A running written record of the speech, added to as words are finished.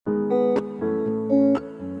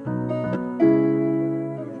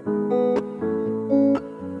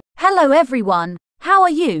Hello everyone, how are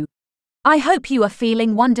you? I hope you are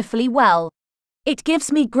feeling wonderfully well. It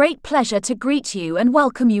gives me great pleasure to greet you and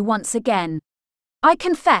welcome you once again. I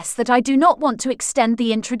confess that I do not want to extend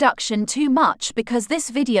the introduction too much because this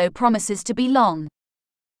video promises to be long.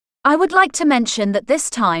 I would like to mention that this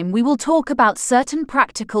time we will talk about certain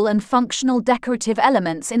practical and functional decorative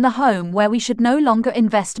elements in the home where we should no longer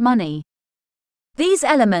invest money. These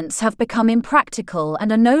elements have become impractical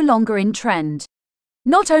and are no longer in trend.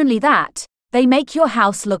 Not only that, they make your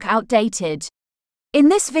house look outdated. In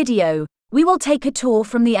this video, we will take a tour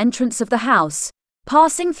from the entrance of the house,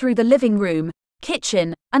 passing through the living room,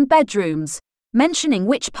 kitchen, and bedrooms, mentioning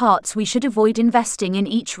which parts we should avoid investing in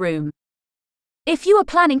each room. If you are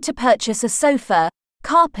planning to purchase a sofa,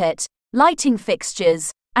 carpet, lighting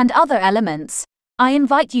fixtures, and other elements, I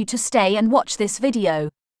invite you to stay and watch this video.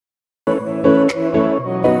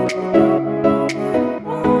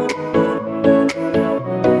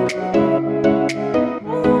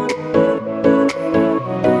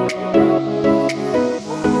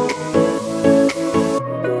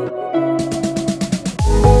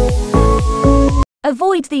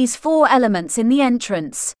 Avoid these 4 elements in the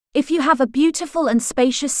entrance. If you have a beautiful and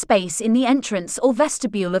spacious space in the entrance or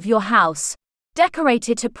vestibule of your house, decorate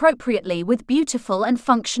it appropriately with beautiful and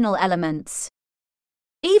functional elements.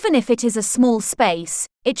 Even if it is a small space,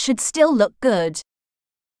 it should still look good.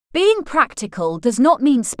 Being practical does not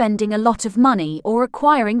mean spending a lot of money or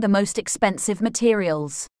acquiring the most expensive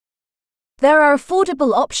materials. There are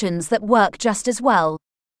affordable options that work just as well.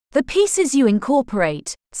 The pieces you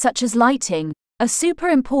incorporate, such as lighting, are super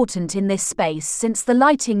important in this space since the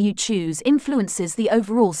lighting you choose influences the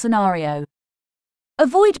overall scenario.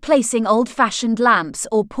 Avoid placing old-fashioned lamps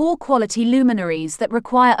or poor-quality luminaries that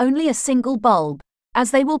require only a single bulb, as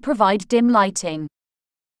they will provide dim lighting.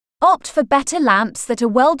 Opt for better lamps that are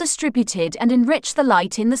well distributed and enrich the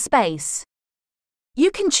light in the space. You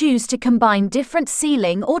can choose to combine different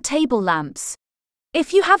ceiling or table lamps.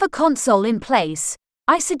 If you have a console in place,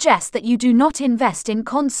 I suggest that you do not invest in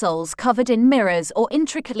consoles covered in mirrors or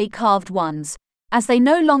intricately carved ones, as they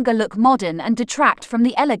no longer look modern and detract from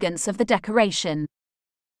the elegance of the decoration.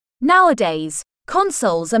 Nowadays,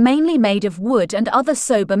 consoles are mainly made of wood and other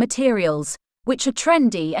sober materials, which are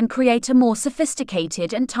trendy and create a more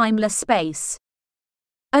sophisticated and timeless space.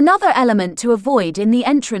 Another element to avoid in the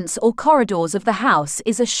entrance or corridors of the house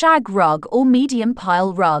is a shag rug or medium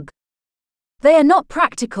pile rug. They are not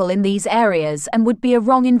practical in these areas and would be a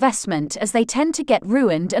wrong investment as they tend to get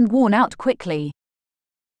ruined and worn out quickly.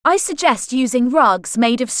 I suggest using rugs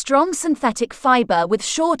made of strong synthetic fiber with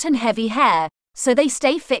short and heavy hair, so they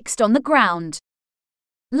stay fixed on the ground.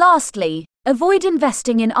 Lastly, avoid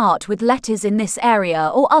investing in art with letters in this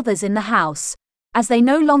area or others in the house, as they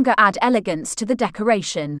no longer add elegance to the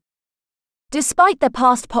decoration. Despite their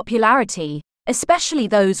past popularity, especially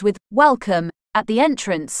those with "Welcome" at the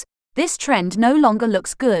entrance, this trend no longer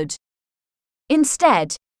looks good.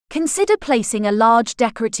 Instead, consider placing a large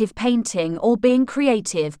decorative painting or being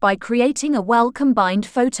creative by creating a well-combined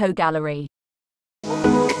photo gallery.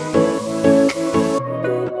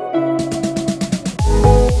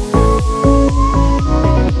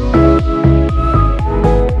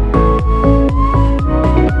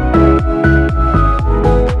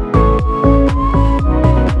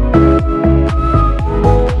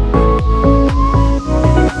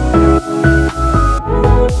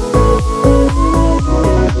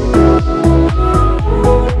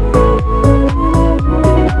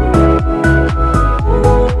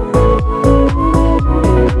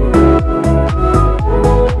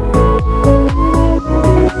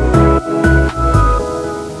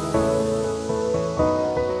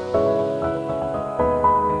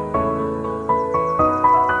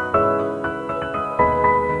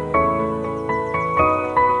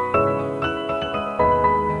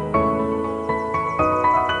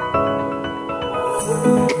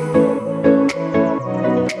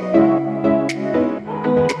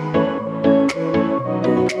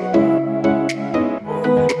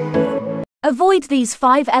 Avoid these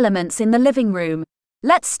 5 elements in the living room.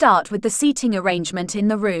 Let's start with the seating arrangement in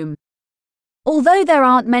the room. Although there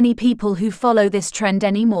aren't many people who follow this trend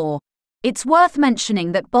anymore, it's worth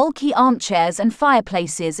mentioning that bulky armchairs and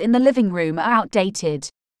fireplaces in the living room are outdated.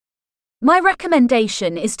 My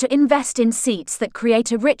recommendation is to invest in seats that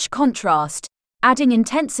create a rich contrast, adding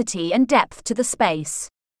intensity and depth to the space.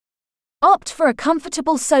 Opt for a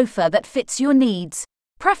comfortable sofa that fits your needs,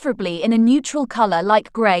 preferably in a neutral color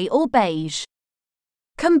like grey or beige.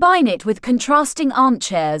 Combine it with contrasting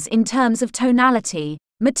armchairs in terms of tonality,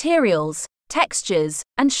 materials, textures,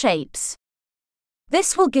 and shapes.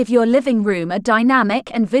 This will give your living room a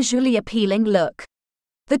dynamic and visually appealing look.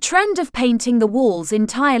 The trend of painting the walls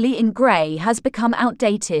entirely in grey has become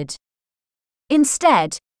outdated.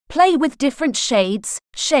 Instead, play with different shades,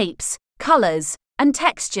 shapes, colours, and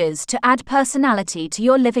textures to add personality to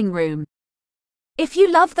your living room. If you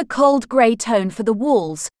love the cold grey tone for the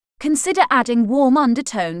walls, consider adding warm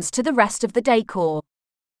undertones to the rest of the decor.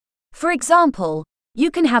 For example, you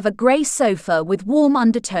can have a grey sofa with warm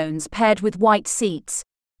undertones paired with white seats,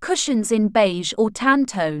 cushions in beige or tan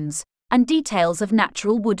tones, and details of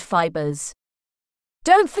natural wood fibres.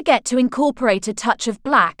 Don't forget to incorporate a touch of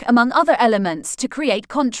black among other elements to create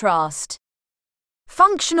contrast.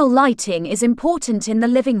 Functional lighting is important in the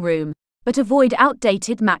living room, but avoid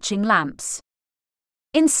outdated matching lamps.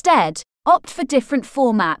 Instead, opt for different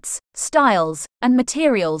formats, styles, and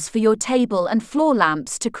materials for your table and floor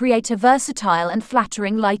lamps to create a versatile and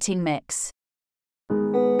flattering lighting mix.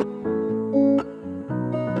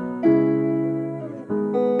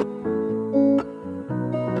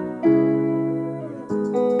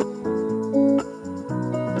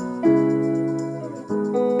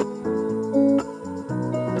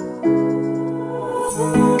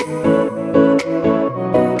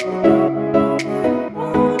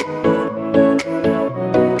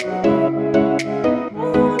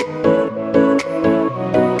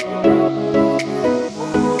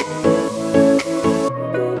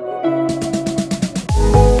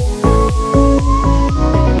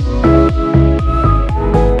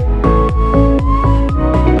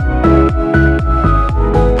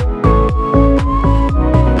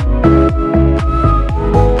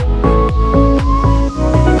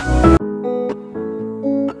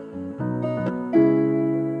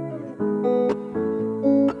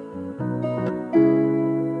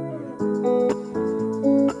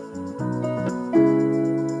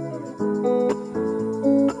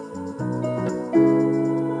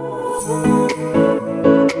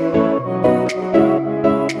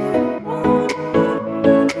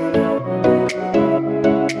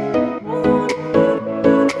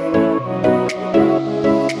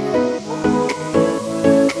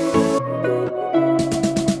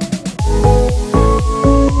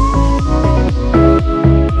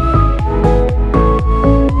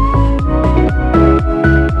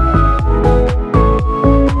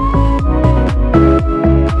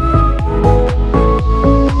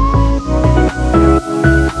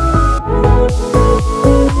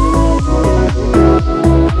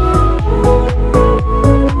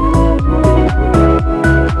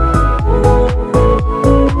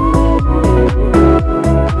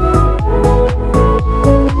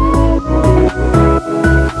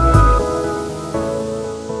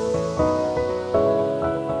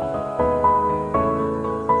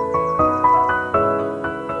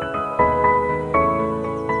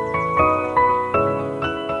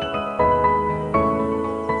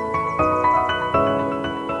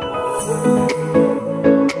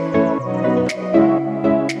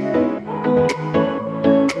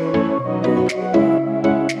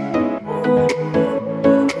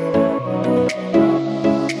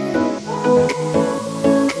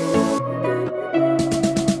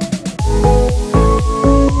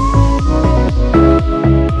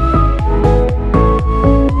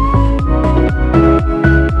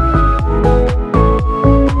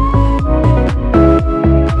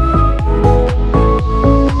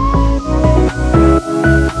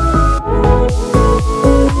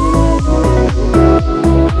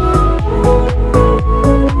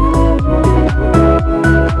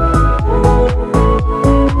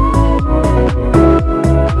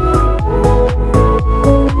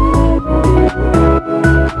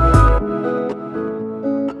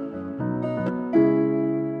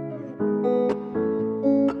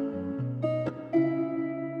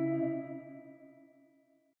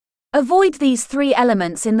 Avoid these three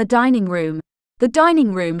elements in the dining room. The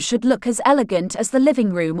dining room should look as elegant as the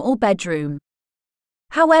living room or bedroom.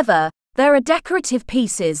 However, there are decorative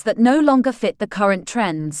pieces that no longer fit the current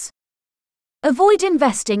trends. Avoid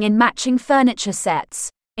investing in matching furniture sets,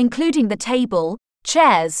 including the table,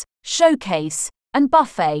 chairs, showcase, and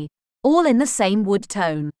buffet, all in the same wood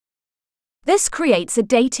tone. This creates a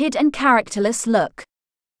dated and characterless look.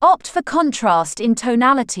 Opt for contrast in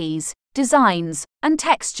tonalities, designs, and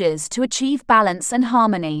textures to achieve balance and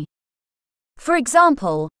harmony. For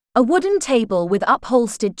example, a wooden table with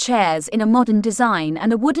upholstered chairs in a modern design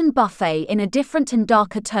and a wooden buffet in a different and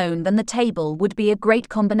darker tone than the table would be a great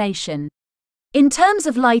combination. In terms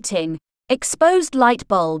of lighting, exposed light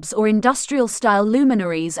bulbs or industrial-style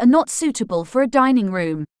luminaries are not suitable for a dining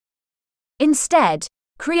room. Instead,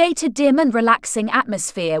 create a dim and relaxing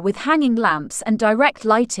atmosphere with hanging lamps and direct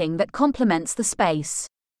lighting that complements the space.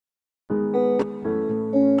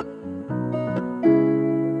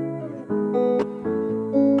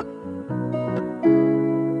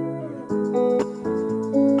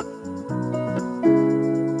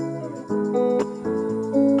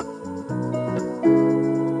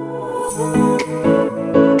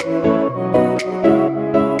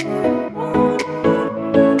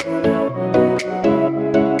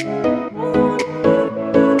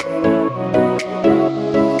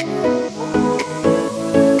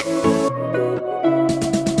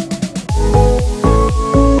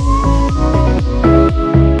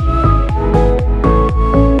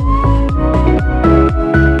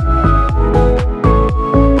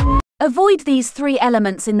 Avoid these three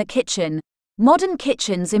elements in the kitchen. Modern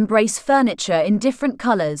kitchens embrace furniture in different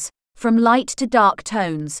colors, from light to dark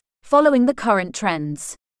tones, following the current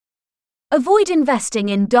trends. Avoid investing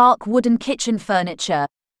in dark wooden kitchen furniture,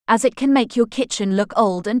 as it can make your kitchen look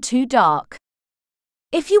old and too dark.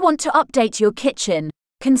 If you want to update your kitchen,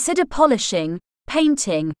 consider polishing,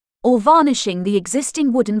 painting, or varnishing the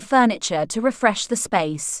existing wooden furniture to refresh the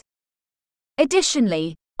space.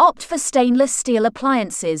 Additionally, opt for stainless steel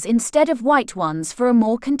appliances instead of white ones for a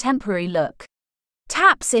more contemporary look.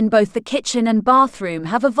 Taps in both the kitchen and bathroom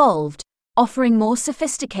have evolved, offering more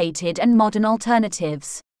sophisticated and modern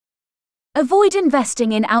alternatives. Avoid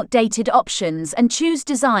investing in outdated options and choose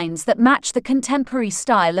designs that match the contemporary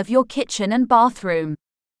style of your kitchen and bathroom.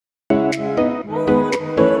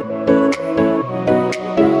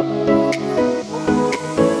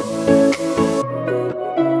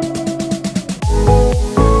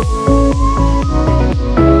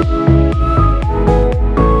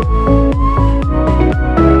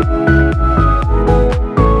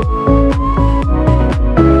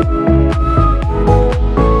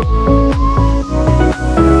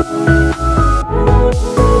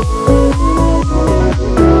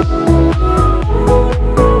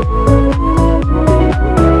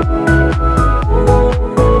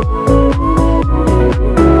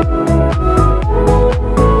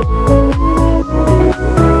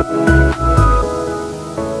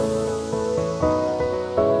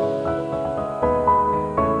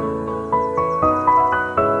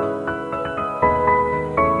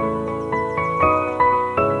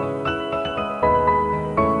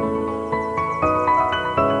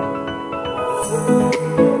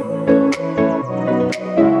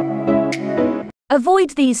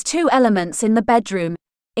 Avoid these two elements in the bedroom.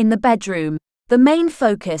 In the bedroom, the main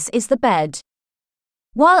focus is the bed.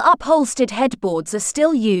 While upholstered headboards are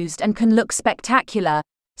still used and can look spectacular,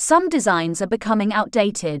 some designs are becoming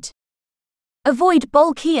outdated. Avoid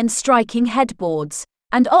bulky and striking headboards,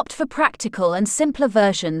 and opt for practical and simpler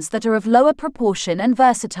versions that are of lower proportion and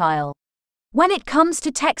versatile. When it comes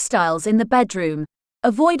to textiles in the bedroom,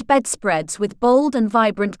 avoid bedspreads with bold and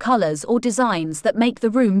vibrant colors or designs that make the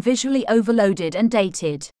room visually overloaded and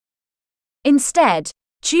dated. Instead,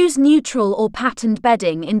 choose neutral or patterned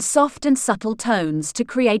bedding in soft and subtle tones to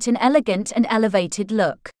create an elegant and elevated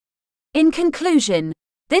look. In conclusion,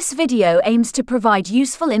 this video aims to provide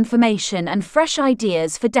useful information and fresh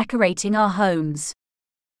ideas for decorating our homes.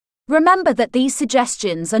 Remember that these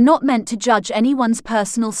suggestions are not meant to judge anyone's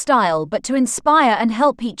personal style but to inspire and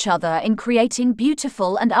help each other in creating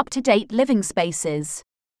beautiful and up-to-date living spaces.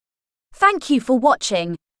 Thank you for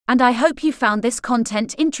watching, and I hope you found this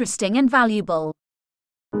content interesting and valuable.